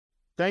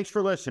Thanks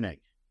for listening.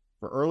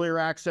 For earlier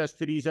access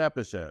to these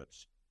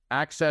episodes,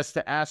 access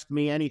to Ask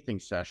Me Anything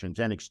sessions,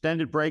 and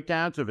extended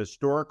breakdowns of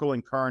historical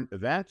and current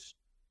events,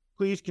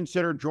 please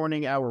consider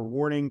joining our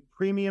Warning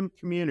Premium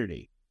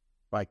community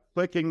by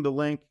clicking the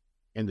link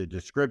in the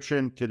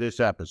description to this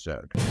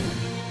episode.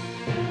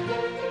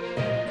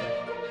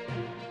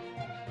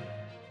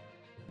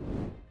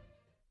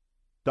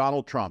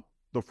 Donald Trump,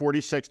 the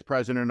 46th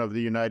President of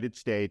the United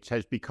States,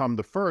 has become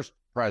the first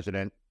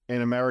president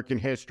in American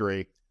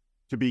history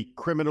to be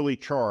criminally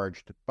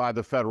charged by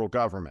the federal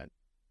government.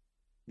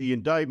 The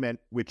indictment,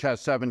 which has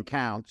 7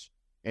 counts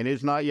and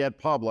is not yet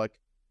public,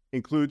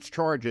 includes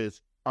charges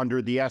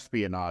under the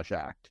Espionage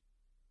Act.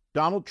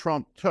 Donald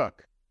Trump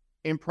took,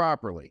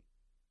 improperly,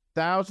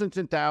 thousands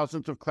and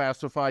thousands of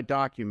classified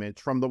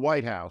documents from the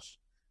White House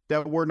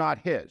that were not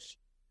his.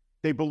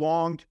 They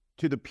belonged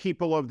to the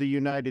people of the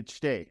United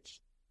States,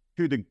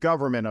 to the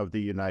government of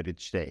the United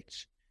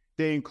States.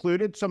 They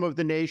included some of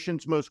the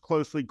nation's most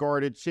closely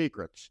guarded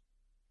secrets,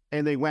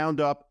 and they wound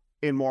up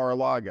in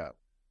Mar-a-Lago.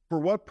 For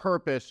what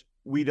purpose,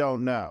 we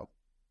don't know.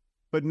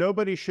 But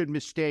nobody should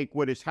mistake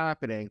what is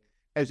happening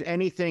as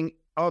anything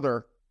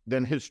other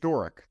than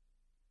historic,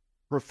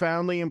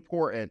 profoundly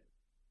important,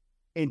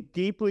 and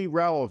deeply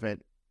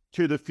relevant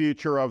to the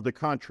future of the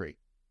country.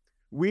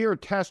 We are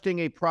testing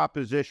a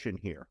proposition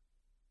here,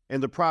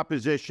 and the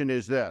proposition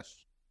is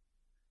this: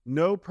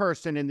 no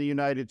person in the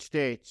United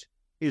States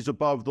is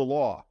above the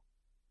law.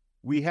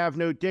 We have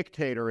no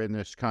dictator in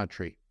this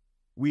country.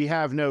 We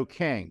have no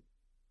king.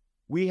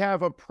 We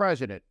have a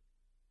president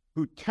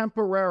who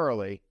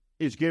temporarily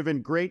is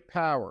given great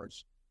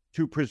powers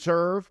to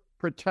preserve,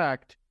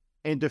 protect,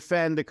 and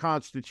defend the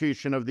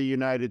Constitution of the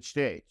United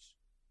States.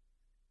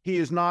 He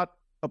is not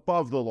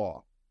above the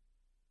law.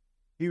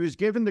 He was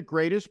given the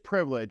greatest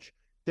privilege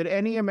that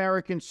any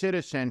American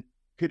citizen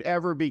could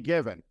ever be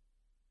given,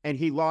 and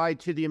he lied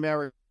to the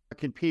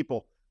American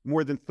people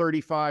more than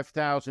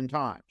 35,000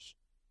 times.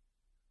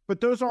 But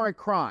those aren't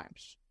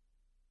crimes.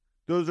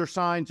 Those are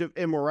signs of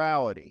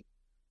immorality.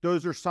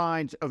 Those are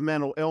signs of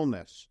mental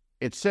illness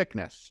and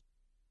sickness,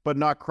 but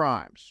not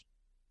crimes.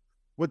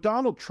 What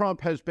Donald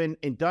Trump has been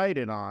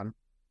indicted on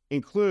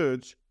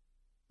includes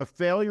a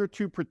failure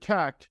to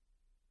protect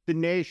the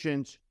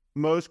nation's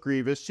most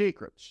grievous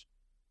secrets.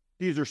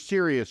 These are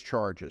serious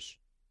charges,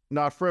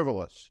 not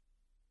frivolous.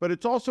 But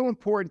it's also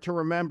important to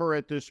remember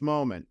at this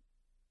moment,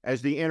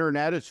 as the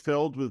internet is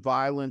filled with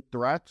violent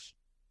threats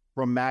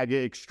from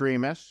MAGA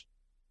extremists,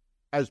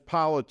 as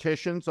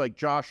politicians like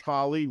Josh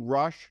Hawley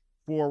rush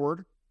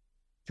forward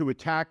to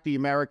attack the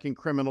American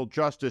criminal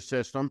justice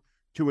system,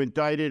 to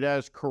indict it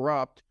as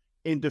corrupt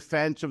in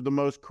defense of the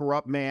most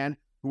corrupt man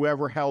who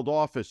ever held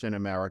office in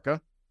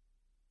America,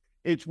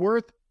 it's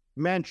worth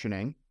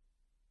mentioning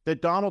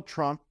that Donald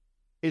Trump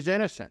is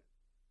innocent,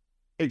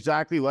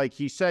 exactly like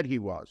he said he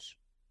was.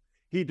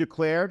 He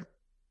declared,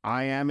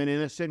 "I am an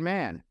innocent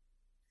man."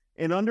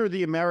 And under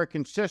the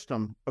American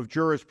system of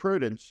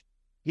jurisprudence,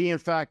 he in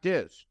fact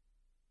is.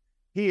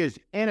 He is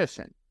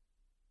innocent.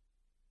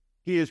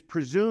 He is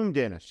presumed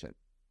innocent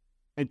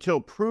until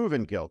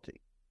proven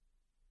guilty.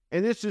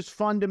 And this is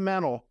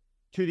fundamental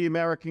to the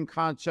American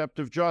concept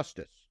of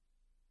justice.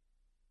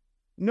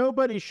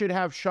 Nobody should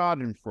have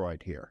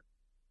schadenfreude here.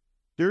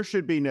 There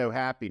should be no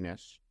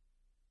happiness.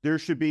 There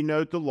should be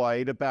no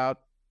delight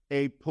about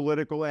a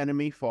political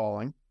enemy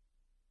falling.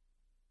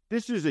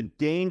 This is a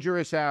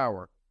dangerous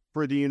hour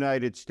for the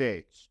United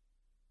States.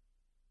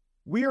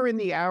 We are in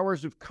the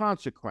hours of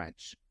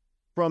consequence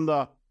from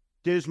the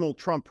dismal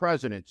Trump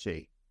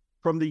presidency,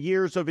 from the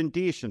years of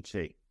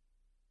indecency,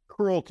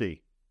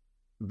 cruelty,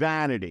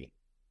 vanity,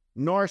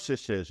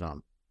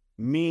 narcissism,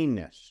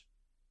 meanness.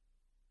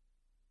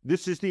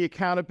 This is the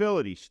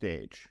accountability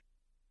stage.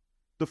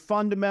 The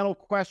fundamental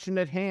question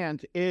at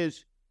hand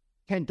is,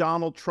 can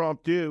Donald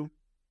Trump do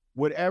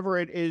whatever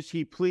it is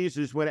he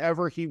pleases,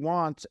 whatever he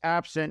wants,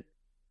 absent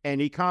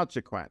any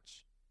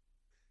consequence?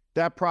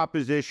 That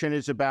proposition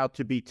is about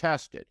to be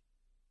tested.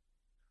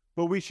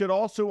 But we should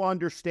also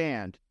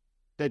understand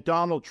that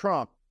Donald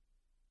Trump,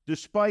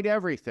 despite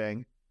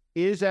everything,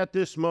 is at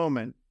this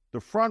moment the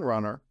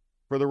frontrunner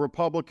for the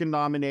Republican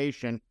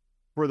nomination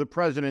for the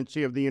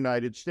presidency of the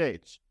United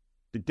States.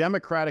 The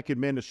Democratic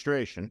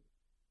administration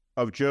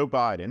of Joe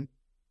Biden,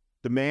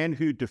 the man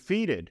who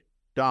defeated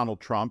Donald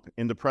Trump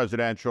in the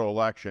presidential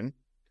election,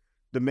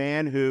 the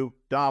man who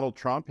Donald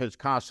Trump has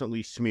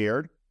constantly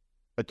smeared,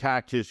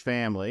 attacked his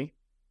family,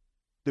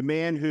 the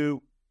man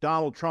who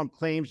Donald Trump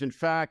claims, in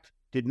fact,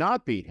 did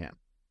not beat him,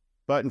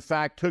 but in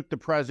fact took the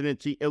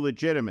presidency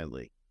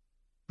illegitimately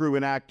through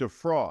an act of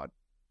fraud,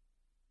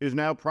 is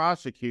now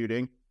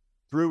prosecuting,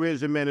 through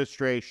his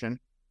administration,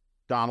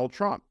 Donald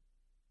Trump,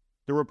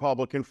 the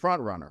Republican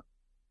frontrunner.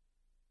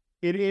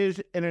 It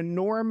is an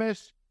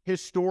enormous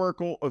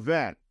historical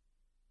event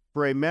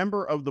for a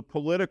member of the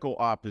political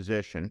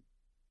opposition,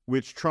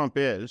 which Trump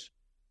is,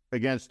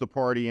 against the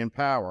party in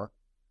power,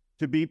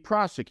 to be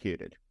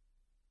prosecuted.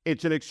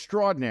 It's an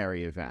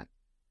extraordinary event,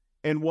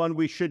 and one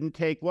we shouldn't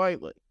take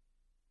lightly.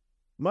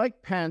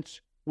 Mike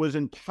Pence was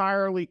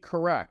entirely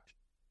correct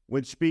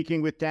when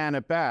speaking with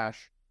Dana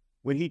Bash,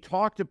 when he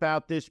talked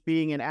about this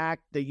being an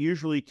act that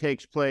usually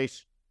takes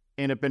place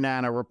in a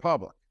banana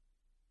republic.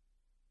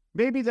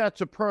 Maybe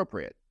that's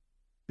appropriate,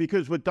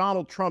 because what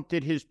Donald Trump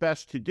did his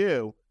best to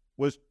do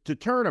was to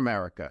turn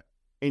America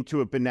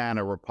into a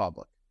banana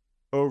republic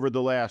over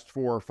the last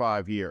 4 or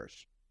 5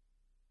 years.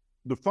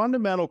 The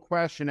fundamental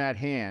question at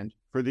hand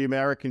for the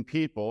American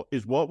people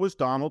is, what was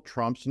Donald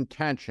Trump's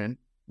intention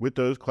with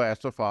those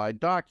classified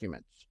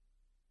documents?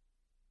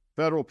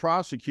 Federal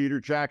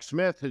prosecutor Jack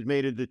Schmidt has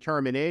made a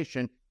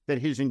determination that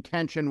his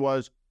intention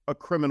was a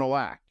criminal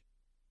act.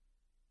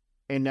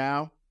 And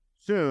now,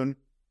 soon,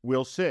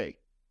 we'll see.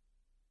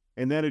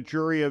 And then a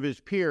jury of his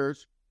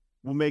peers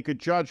will make a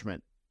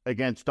judgment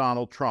against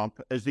Donald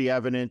Trump as the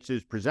evidence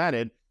is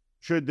presented,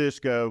 should this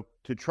go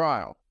to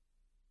trial.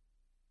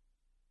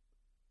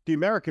 The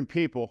American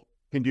people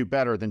can do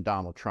better than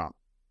Donald Trump.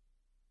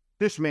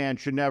 This man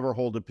should never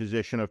hold a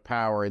position of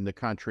power in the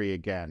country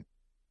again.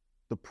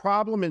 The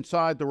problem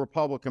inside the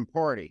Republican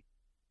Party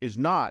is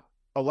not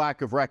a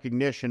lack of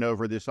recognition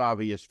over this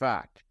obvious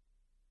fact.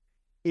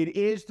 It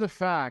is the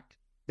fact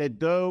that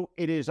though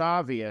it is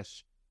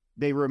obvious,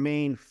 they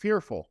remain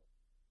fearful,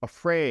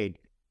 afraid,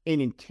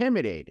 and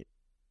intimidated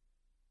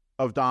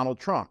of Donald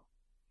Trump.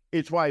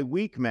 It's why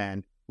weak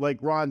men like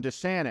Ron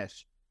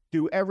DeSantis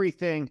do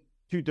everything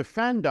to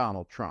defend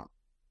Donald Trump.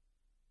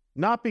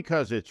 Not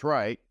because it's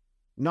right,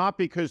 not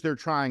because they're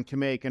trying to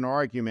make an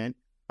argument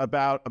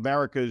about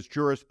America's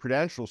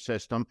jurisprudential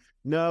system.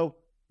 No,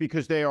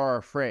 because they are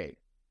afraid.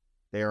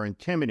 They are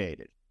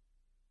intimidated.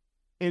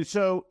 And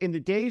so in the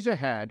days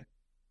ahead,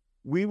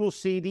 we will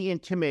see the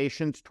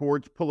intimations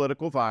towards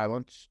political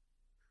violence.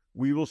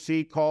 We will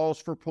see calls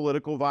for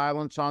political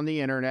violence on the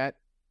internet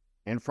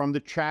and from the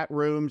chat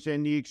rooms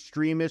in the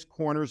extremist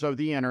corners of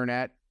the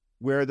internet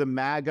where the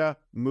MAGA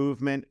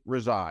movement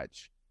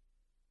resides.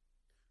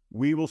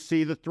 We will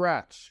see the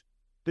threats.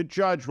 The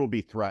judge will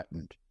be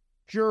threatened.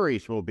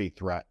 Juries will be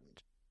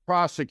threatened.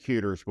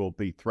 Prosecutors will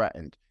be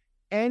threatened.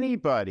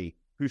 Anybody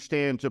who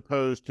stands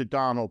opposed to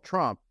Donald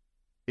Trump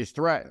is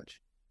threatened.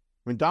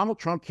 When Donald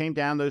Trump came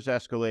down those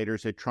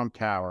escalators at Trump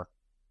Tower,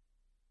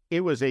 it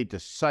was a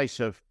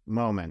decisive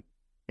moment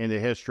in the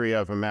history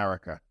of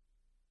America.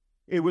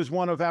 It was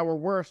one of our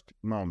worst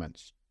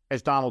moments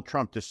as Donald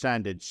Trump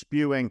descended,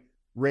 spewing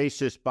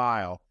racist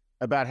bile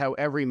about how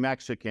every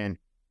Mexican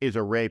is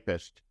a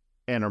rapist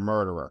and a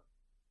murderer.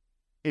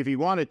 If he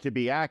wanted to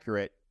be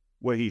accurate,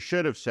 what he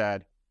should have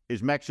said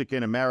is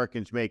Mexican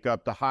Americans make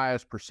up the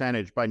highest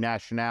percentage by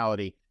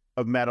nationality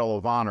of Medal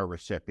of Honor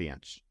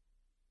recipients.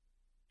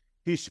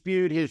 He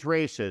spewed his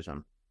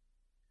racism.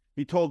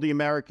 He told the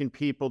American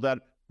people that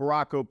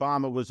Barack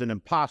Obama was an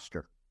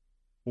imposter,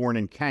 born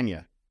in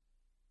Kenya,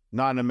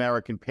 not an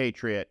American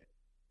patriot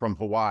from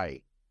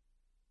Hawaii.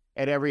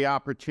 At every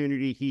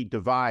opportunity, he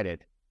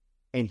divided,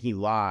 and he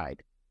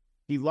lied.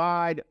 He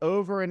lied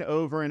over and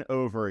over and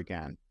over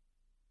again.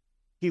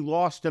 He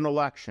lost an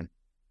election.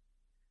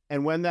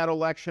 And when that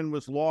election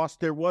was lost,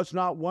 there was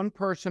not one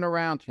person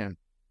around him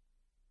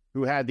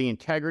who had the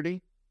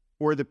integrity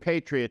or the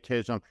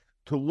patriotism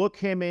to look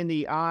him in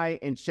the eye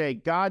and say,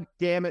 "God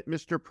damn it,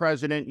 Mr.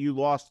 President, you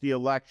lost the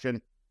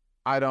election.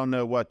 I don't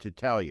know what to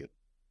tell you."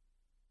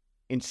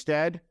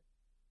 Instead,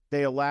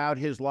 they allowed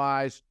his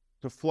lies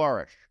to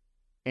flourish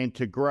and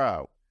to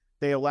grow.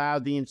 They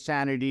allowed the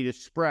insanity to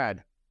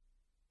spread.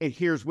 And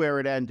here's where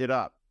it ended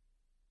up.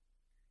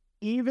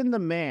 Even the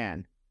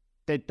man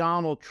that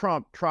Donald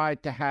Trump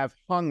tried to have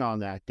hung on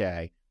that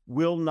day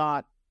will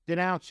not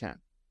denounce him.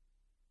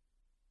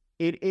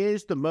 It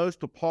is the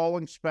most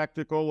appalling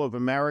spectacle of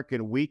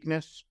American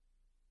weakness,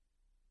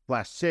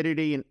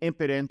 flaccidity, and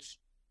impotence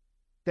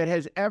that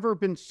has ever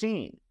been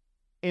seen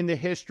in the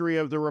history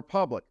of the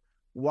Republic.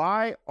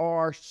 Why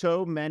are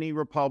so many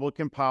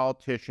Republican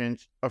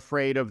politicians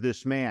afraid of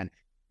this man?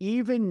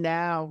 Even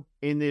now,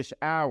 in this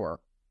hour,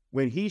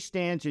 when he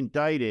stands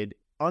indicted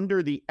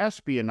under the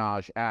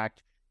Espionage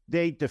Act,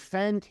 they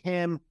defend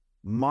him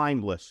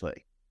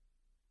mindlessly.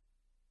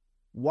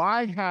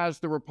 Why has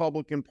the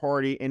Republican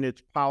Party and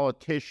its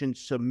politicians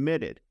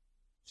submitted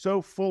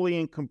so fully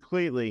and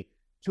completely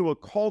to a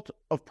cult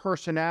of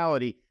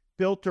personality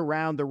built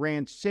around the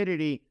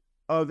rancidity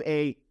of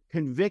a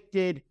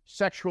convicted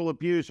sexual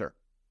abuser,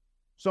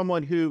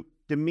 someone who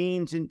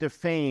demeans and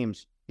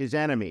defames his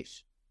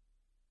enemies,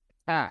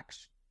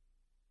 attacks,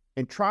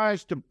 and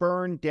tries to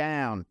burn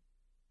down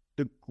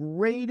the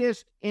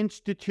greatest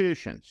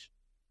institutions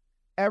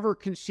ever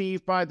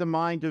conceived by the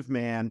mind of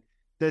man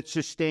that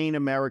sustain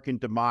American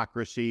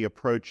democracy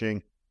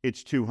approaching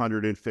its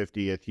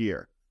 250th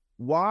year?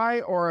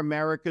 Why are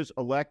America's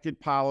elected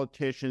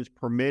politicians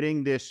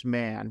permitting this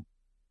man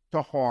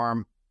to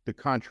harm the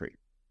country?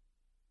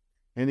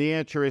 And the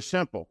answer is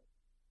simple: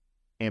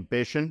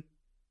 ambition,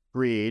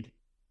 greed,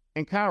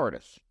 and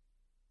cowardice.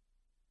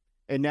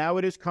 And now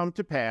it has come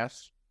to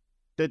pass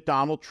that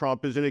Donald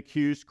Trump is an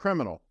accused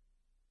criminal,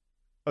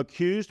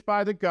 accused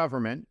by the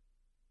government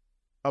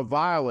of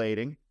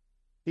violating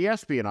the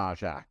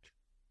Espionage Act.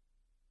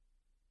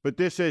 But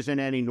this isn't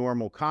any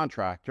normal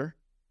contractor.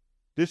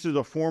 This is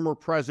a former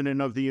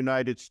president of the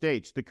United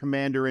States, the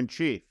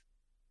commander-in-chief.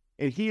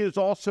 And he is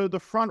also the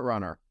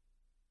frontrunner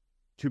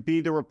to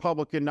be the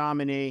Republican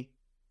nominee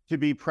to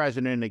be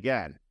president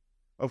again.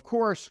 Of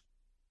course,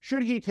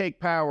 should he take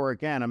power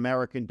again,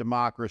 American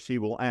democracy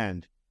will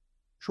end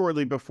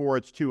shortly before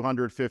its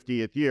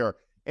 250th year,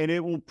 and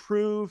it will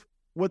prove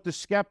what the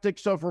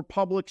skeptics of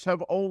republics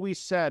have always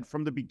said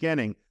from the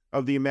beginning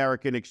of the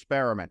American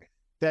experiment,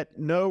 that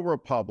no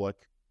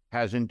republic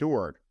has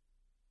endured.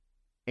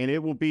 And it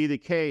will be the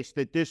case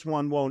that this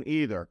one won't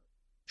either,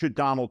 should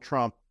Donald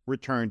Trump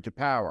return to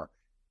power.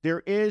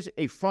 There is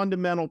a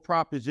fundamental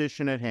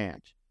proposition at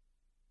hand,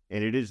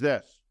 and it is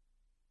this: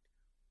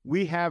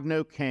 we have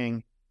no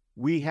king,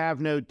 we have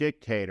no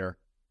dictator,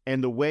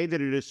 and the way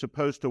that it is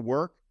supposed to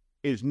work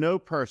is no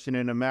person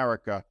in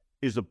America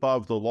is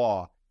above the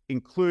law,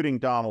 including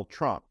Donald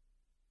Trump.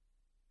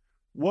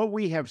 What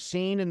we have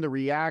seen in the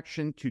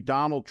reaction to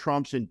Donald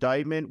Trump's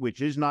indictment,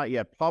 which is not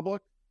yet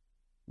public,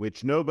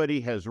 which nobody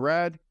has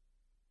read,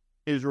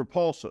 is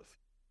repulsive.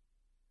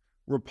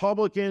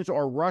 Republicans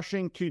are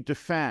rushing to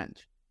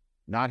defend,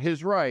 not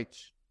his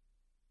rights,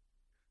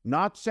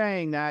 not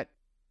saying that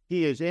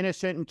he is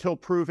innocent until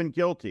proven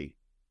guilty,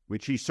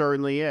 which he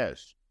certainly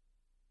is.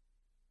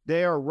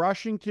 They are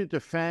rushing to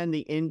defend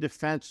the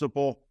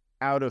indefensible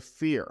out of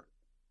fear.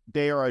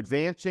 They are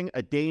advancing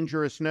a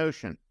dangerous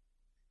notion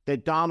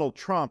that Donald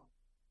Trump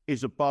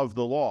is above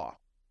the law.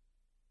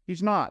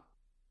 He's not.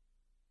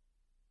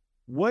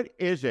 What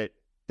is it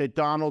that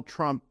Donald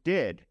Trump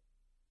did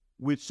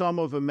with some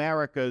of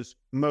America's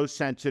most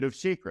sensitive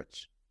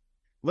secrets?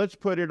 Let's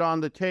put it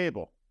on the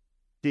table.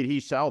 Did he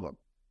sell them?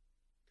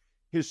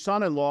 His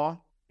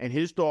son-in-law and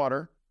his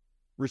daughter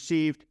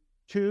received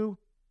 $2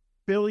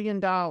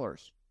 billion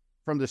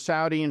from the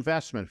Saudi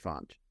investment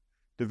fund,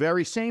 the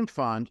very same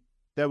fund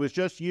that was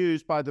just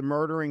used by the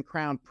murdering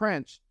crown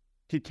prince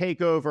to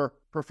take over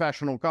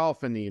professional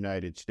golf in the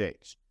United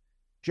States.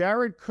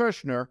 Jared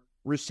Kushner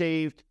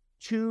received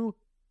 $2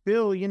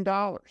 billion.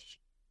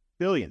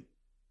 Billion.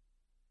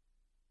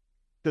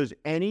 Does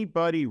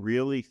anybody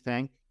really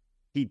think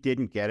he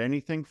didn't get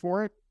anything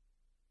for it?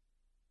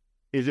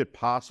 Is it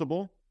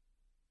possible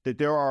that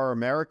there are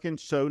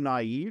Americans so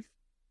naive?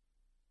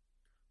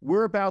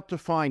 We're about to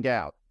find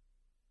out.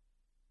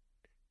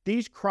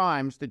 These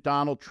crimes that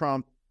Donald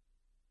Trump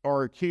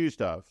are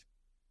accused of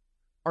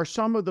are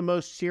some of the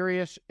most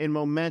serious and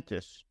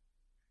momentous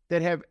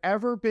that have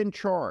ever been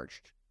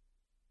charged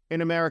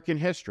in American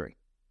history.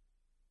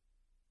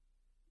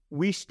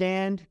 We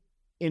stand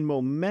in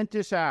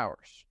momentous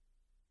hours.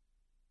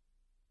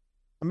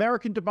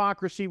 American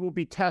democracy will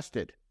be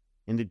tested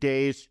in the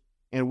days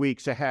and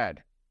weeks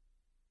ahead.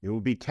 It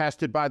will be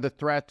tested by the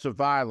threats of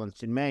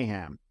violence and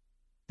mayhem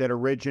that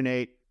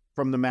originate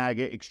from the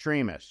MAGA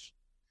extremists.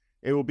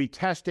 It will be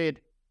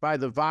tested by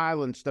the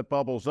violence that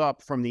bubbles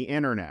up from the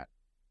internet.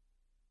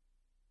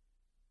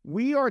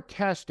 We are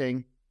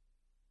testing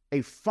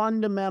a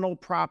fundamental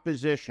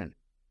proposition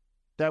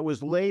that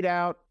was laid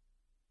out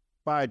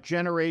by a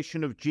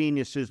generation of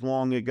geniuses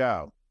long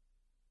ago.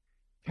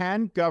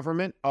 Can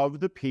government of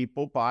the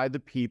people, by the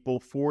people,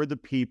 for the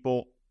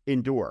people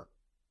endure?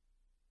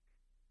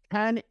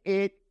 Can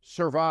it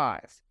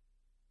survive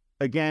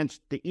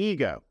against the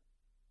ego,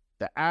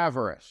 the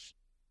avarice,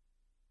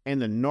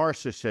 and the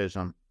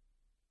narcissism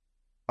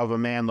of a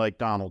man like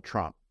Donald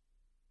Trump?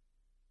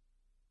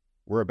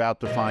 We're about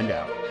to find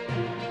out.